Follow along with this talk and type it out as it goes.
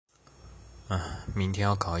明天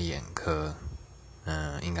要考眼科，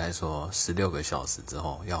应该说16个小时之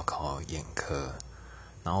后要考眼科。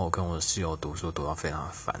然后我跟我的室友读书读到非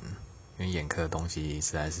常烦，因为眼科的东西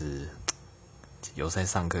实在是有在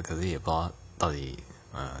上课，可是也不知道到底，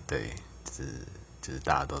对，就是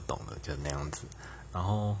大家都懂的，就那样子。然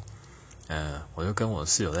后，我就跟我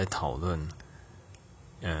室友在讨论，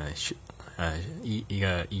一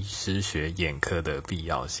个医师学眼科的必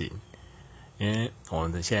要性。因为我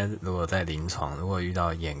们现在如果在临床，如果遇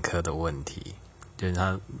到眼科的问题，就是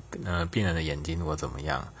他病人的眼睛如果怎么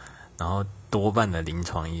样，然后多半的临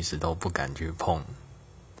床医师都不敢去碰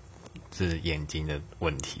是眼睛的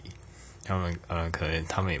问题，他们可能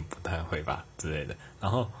他们也不太会吧之类的。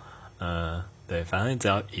然后对，反正只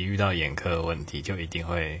要一遇到眼科的问题，就一定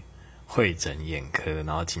会会诊眼科，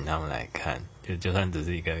然后请他们来看，就算只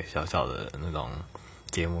是一个小小的那种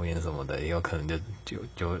结膜炎什么的，也有可能就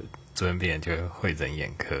住院病人就会会诊眼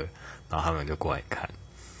科，然后他们就过来看，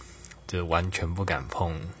就是完全不敢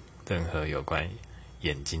碰任何有关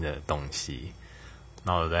眼睛的东西。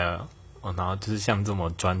然后就是像这么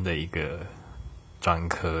专的一个专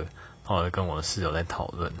科，然后我就跟我的室友在讨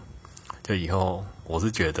论，就以后我是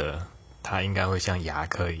觉得他应该会像牙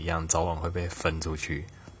科一样，早晚会被分出去。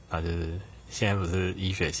然后就是现在不是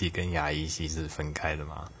医学系跟牙医系是分开的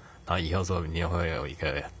嘛，然后以后说不定会有一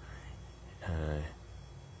个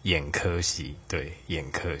眼科系，对，眼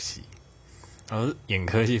科系。然后眼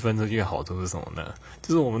科系分出去的好处是什么呢？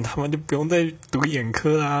就是我们他妈就不用再读眼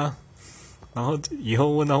科啦。然后以后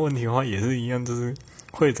问到问题的话也是一样，就是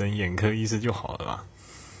会诊眼科医师就好了嘛。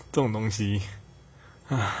这种东西，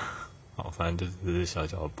好，反正就只是小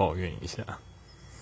小的抱怨一下。